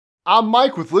I'm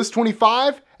Mike with List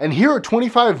 25, and here are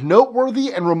 25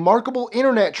 noteworthy and remarkable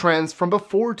internet trends from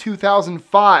before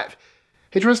 2005.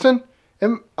 Hey Tristan,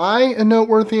 am I a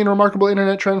noteworthy and remarkable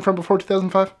internet trend from before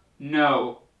 2005?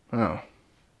 No. Oh.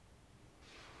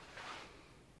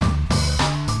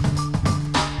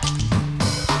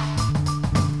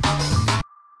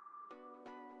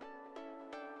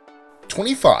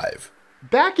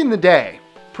 Back in the day,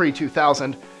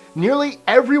 pre-2000, nearly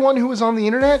everyone who was on the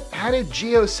internet had a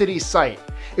GeoCities site.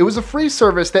 It was a free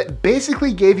service that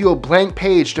basically gave you a blank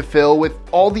page to fill with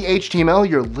all the HTML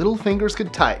your little fingers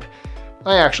could type.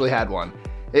 I actually had one.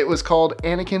 It was called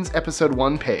Anakin's Episode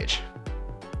 1 page.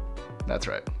 That's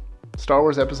right. Star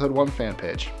Wars Episode 1 fan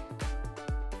page.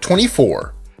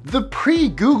 24. The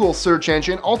pre-Google search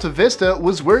engine Alta Vista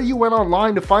was where you went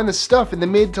online to find the stuff in the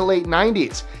mid to late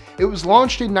 90s. It was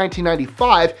launched in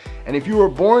 1995, and if you were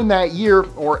born that year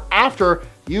or after,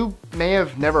 you may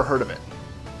have never heard of it.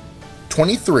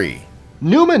 23.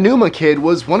 Numa Numa Kid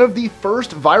was one of the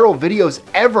first viral videos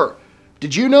ever.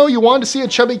 Did you know you wanted to see a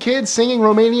chubby kid singing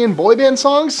Romanian boy band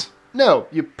songs? No,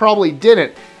 you probably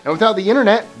didn't, and without the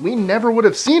internet, we never would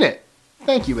have seen it.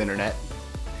 Thank you, internet.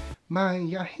 My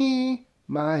Yahoo,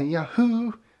 my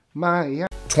Yahoo, my Yahoo.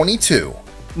 22.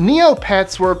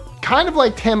 Neopets were kind of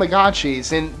like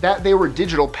Tamagotchis in that they were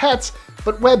digital pets,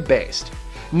 but web-based.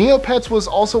 Neopets was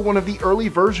also one of the early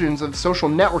versions of social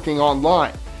networking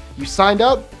online. You signed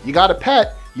up, you got a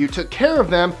pet, you took care of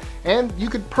them, and you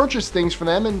could purchase things for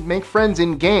them and make friends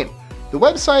in-game. The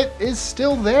website is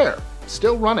still there,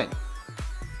 still running.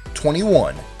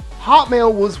 21.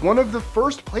 Hotmail was one of the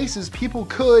first places people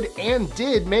could and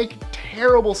did make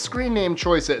terrible screen name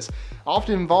choices,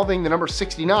 often involving the number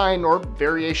 69 or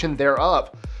variation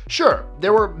thereof. Sure,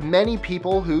 there were many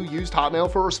people who used Hotmail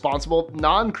for responsible,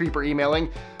 non-creeper emailing,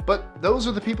 but those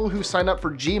are the people who signed up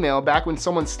for Gmail back when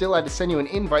someone still had to send you an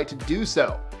invite to do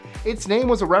so. Its name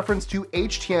was a reference to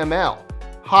HTML,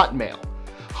 Hotmail.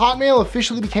 Hotmail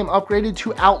officially became upgraded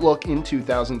to Outlook in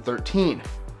 2013.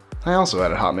 I also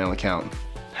had a Hotmail account.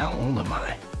 How old am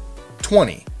I?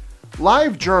 20.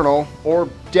 LiveJournal, or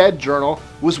Dead Journal,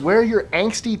 was where your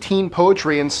angsty teen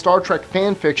poetry and Star Trek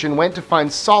fanfiction went to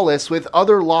find solace with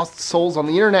other lost souls on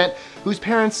the internet whose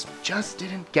parents just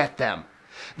didn't get them.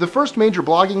 The first major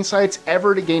blogging sites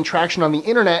ever to gain traction on the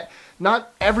internet,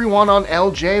 not everyone on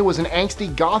LJ was an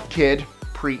angsty goth kid,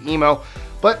 pre-emo,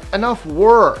 but enough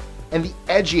were, and the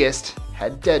edgiest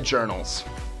had dead journals.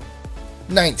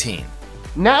 19.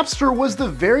 Napster was the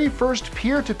very first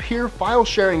peer-to-peer file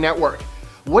sharing network.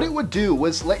 What it would do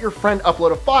was let your friend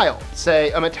upload a file, say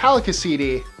a Metallica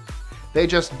CD they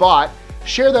just bought,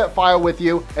 share that file with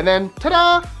you, and then,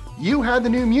 ta-da! You had the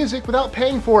new music without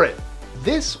paying for it.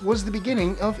 This was the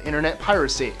beginning of internet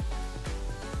piracy.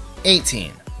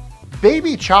 18.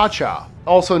 Baby Cha-Cha,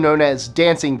 also known as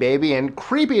Dancing Baby and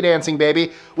Creepy Dancing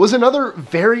Baby, was another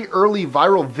very early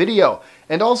viral video,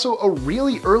 and also a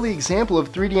really early example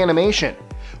of 3D animation.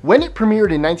 When it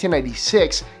premiered in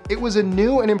 1996, it was a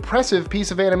new and impressive piece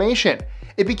of animation.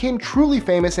 It became truly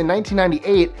famous in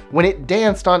 1998 when it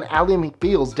danced on Ally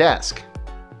McBeal's desk.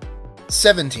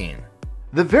 17.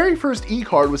 The very first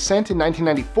e-card was sent in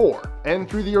 1994, and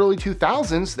through the early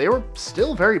 2000s, they were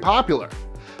still very popular.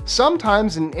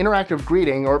 Sometimes an interactive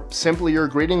greeting, or simply your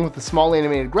greeting with a small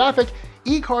animated graphic,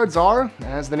 e-cards are,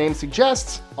 as the name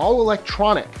suggests, all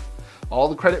electronic. All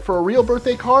the credit for a real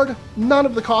birthday card, none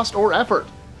of the cost or effort.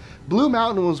 Blue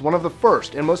Mountain was one of the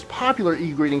first and most popular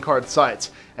e-greeting card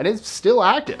sites, and is still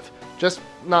active, just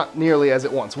not nearly as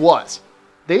it once was.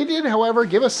 They did, however,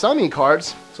 give us some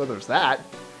e-cards, so there's that.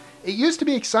 It used to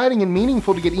be exciting and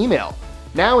meaningful to get email.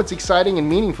 Now it's exciting and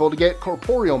meaningful to get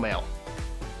corporeal mail.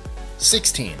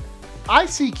 16.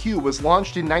 ICQ was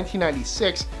launched in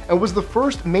 1996 and was the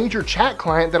first major chat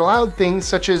client that allowed things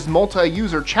such as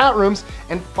multi-user chat rooms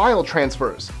and file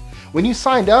transfers. When you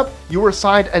signed up, you were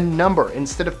assigned a number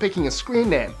instead of picking a screen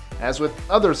name, as with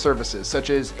other services such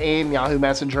as AIM, Yahoo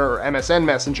Messenger, or MSN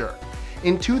Messenger.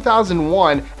 In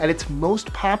 2001, at its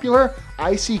most popular,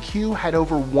 ICQ had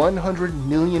over 100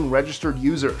 million registered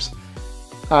users.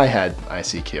 I had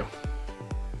ICQ.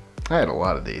 I had a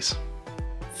lot of these.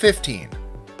 15.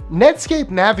 Netscape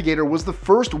Navigator was the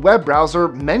first web browser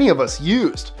many of us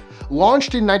used.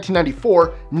 Launched in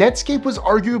 1994, Netscape was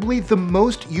arguably the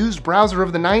most used browser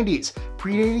of the 90s,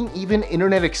 predating even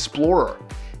Internet Explorer.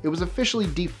 It was officially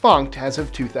defunct as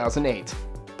of 2008.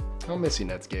 I'll miss you,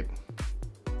 Netscape.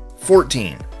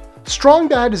 14.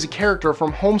 Strongbad is a character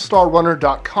from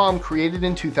HomestarRunner.com created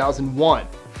in 2001.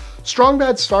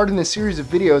 Strongbad starred in a series of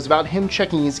videos about him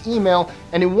checking his email,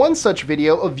 and in one such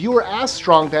video, a viewer asked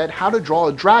Strongbad how to draw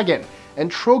a dragon,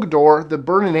 and Trogador the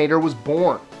Burninator was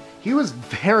born. He was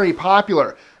very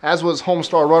popular, as was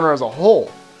Homestar Runner as a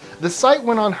whole. The site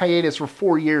went on hiatus for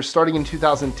 4 years starting in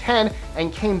 2010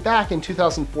 and came back in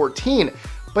 2014,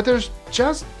 but there's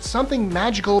just something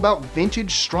magical about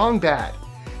vintage Strong Bad.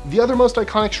 The other most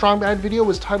iconic Strong Bad video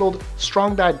was titled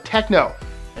Strong Bad Techno,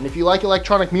 and if you like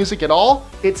electronic music at all,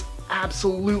 it's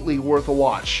absolutely worth a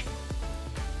watch.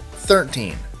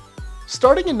 13.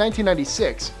 Starting in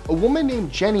 1996, a woman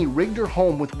named Jenny rigged her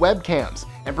home with webcams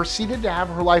and proceeded to have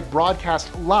her life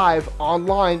broadcast live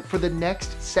online for the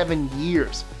next 7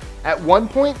 years. At one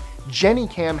point, Jenny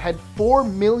Cam had 4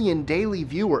 million daily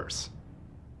viewers.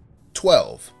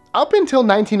 12. Up until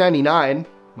 1999,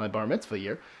 my bar mitzvah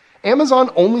year, Amazon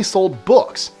only sold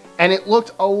books, and it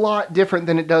looked a lot different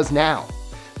than it does now.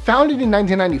 Founded in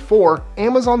 1994,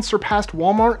 Amazon surpassed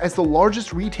Walmart as the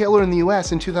largest retailer in the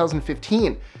US in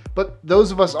 2015, but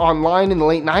those of us online in the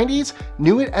late 90s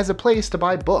knew it as a place to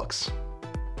buy books.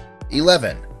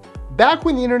 11. Back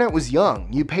when the internet was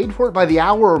young, you paid for it by the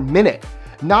hour or minute,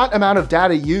 not amount of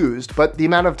data used, but the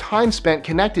amount of time spent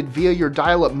connected via your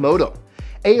dial-up modem.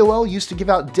 AOL used to give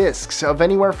out discs of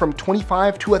anywhere from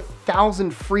 25 to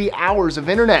 1,000 free hours of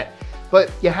internet,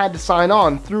 but you had to sign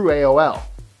on through AOL.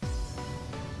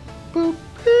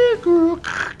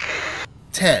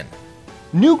 10.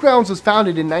 Newgrounds was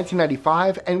founded in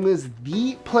 1995 and was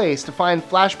the place to find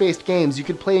Flash-based games you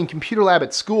could play in computer lab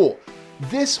at school.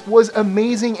 This was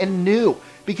amazing and new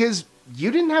because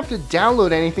you didn't have to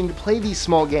download anything to play these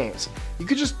small games. You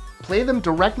could just play them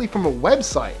directly from a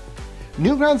website.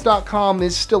 Newgrounds.com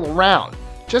is still around,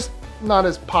 just not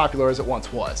as popular as it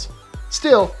once was.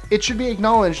 Still, it should be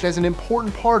acknowledged as an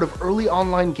important part of early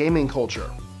online gaming culture.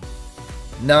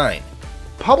 9.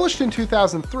 Published in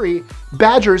 2003,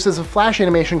 Badgers is a Flash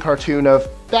animation cartoon of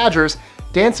badgers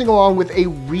dancing along with a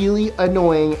really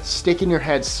annoying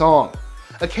stick-in-your-head song.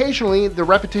 Occasionally, the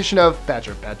repetition of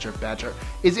badger, badger, badger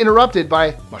is interrupted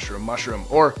by mushroom, mushroom,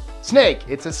 or snake,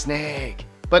 it's a snake.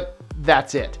 But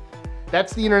that's it.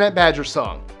 That's the Internet Badger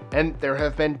song, and there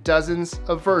have been dozens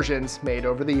of versions made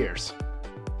over the years.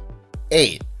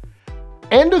 8.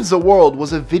 End of the World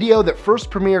was a video that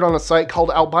first premiered on a site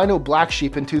called Albino Black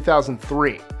Sheep in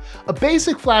 2003. A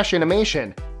basic Flash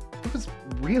animation. It was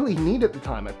really neat at the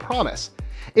time, I promise.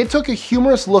 It took a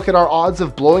humorous look at our odds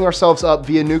of blowing ourselves up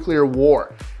via nuclear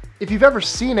war. If you've ever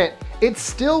seen it, it's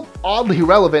still oddly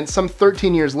relevant some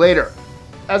 13 years later.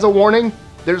 As a warning,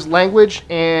 there's language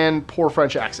and poor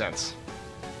French accents.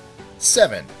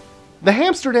 7. The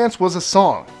Hamster Dance was a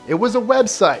song. It was a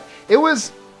website. It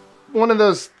was one of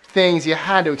those things you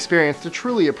had to experience to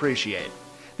truly appreciate.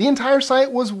 The entire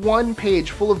site was one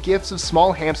page full of GIFs of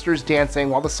small hamsters dancing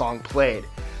while the song played.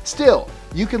 Still,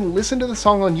 you can listen to the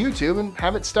song on YouTube and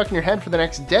have it stuck in your head for the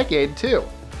next decade too.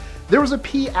 There was a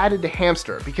P added to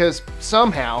hamster because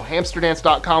somehow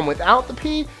hamsterdance.com without the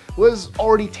P was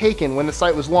already taken when the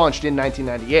site was launched in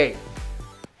 1998.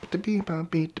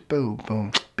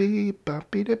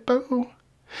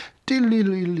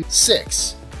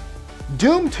 6.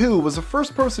 Doom 2 was a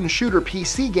first-person shooter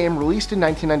PC game released in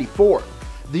 1994.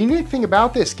 The unique thing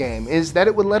about this game is that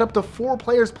it would let up to 4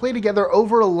 players play together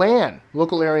over a LAN,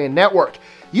 local area network,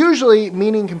 usually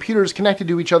meaning computers connected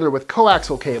to each other with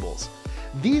coaxial cables.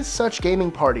 These such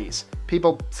gaming parties,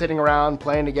 people sitting around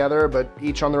playing together but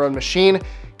each on their own machine,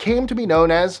 came to be known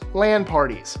as LAN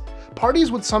parties.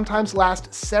 Parties would sometimes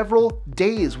last several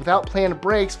days without planned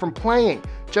breaks from playing,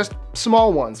 just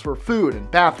small ones for food and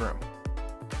bathroom.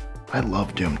 I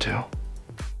love Doom 2.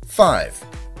 5.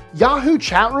 Yahoo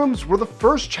chat rooms were the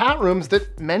first chat rooms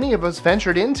that many of us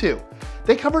ventured into.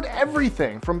 They covered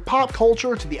everything from pop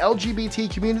culture to the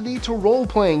LGBT community to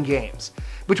role-playing games.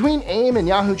 Between AIM and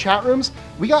Yahoo chat rooms,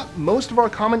 we got most of our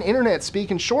common internet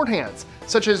speak in shorthands,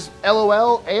 such as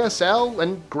LOL, ASL,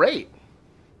 and GREAT.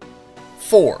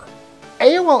 4.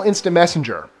 AOL Instant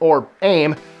Messenger, or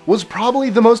AIM, was probably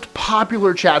the most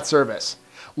popular chat service.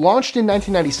 Launched in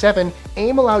 1997,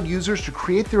 AIM allowed users to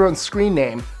create their own screen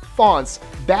name, fonts,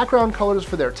 background colors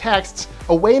for their texts,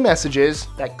 away messages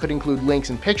that could include links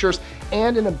and pictures,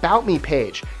 and an About Me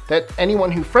page that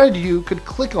anyone who friended you could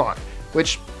click on,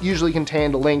 which usually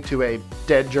contained a link to a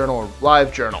dead journal or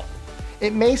live journal.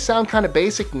 It may sound kind of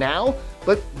basic now,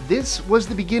 but this was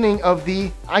the beginning of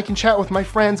the I can chat with my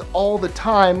friends all the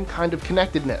time kind of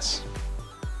connectedness.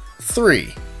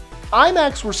 3.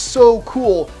 iMacs were so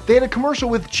cool, they had a commercial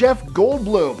with Jeff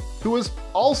Goldblum, who was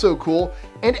also cool,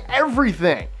 and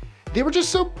everything. They were just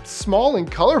so small and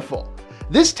colorful.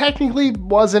 This technically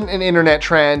wasn't an internet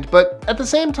trend, but at the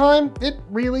same time, it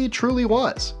really truly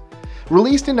was.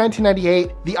 Released in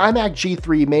 1998, the iMac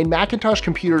G3 made Macintosh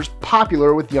computers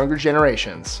popular with younger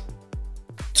generations.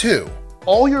 2.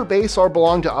 All your base are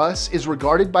belong to us is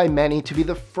regarded by many to be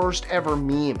the first ever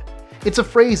meme. It's a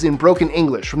phrase in broken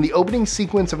English from the opening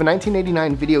sequence of a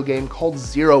 1989 video game called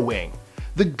Zero Wing.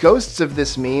 The ghosts of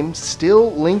this meme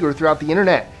still linger throughout the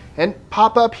internet and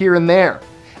pop up here and there.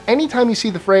 Anytime you see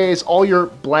the phrase, all your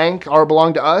blank are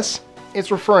belong to us,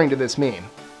 it's referring to this meme.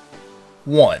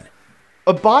 1.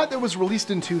 A bot that was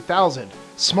released in 2000,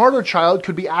 Smarter Child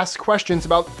could be asked questions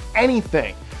about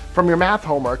anything, from your math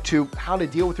homework to how to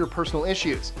deal with your personal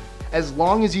issues, as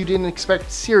long as you didn't expect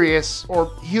serious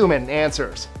or human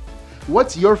answers.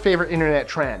 What's your favorite internet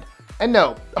trend? And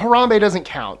no, Harambe doesn't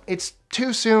count. It's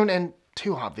too soon and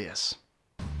too obvious.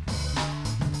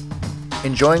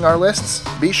 Enjoying our lists?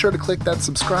 Be sure to click that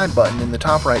subscribe button in the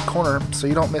top right corner so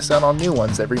you don't miss out on new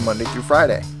ones every Monday through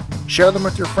Friday. Share them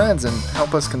with your friends and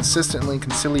help us consistently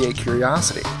conciliate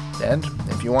curiosity. And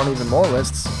if you want even more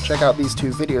lists, check out these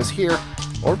 2 videos here,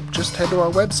 or just head to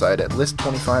our website at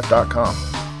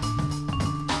list25.com.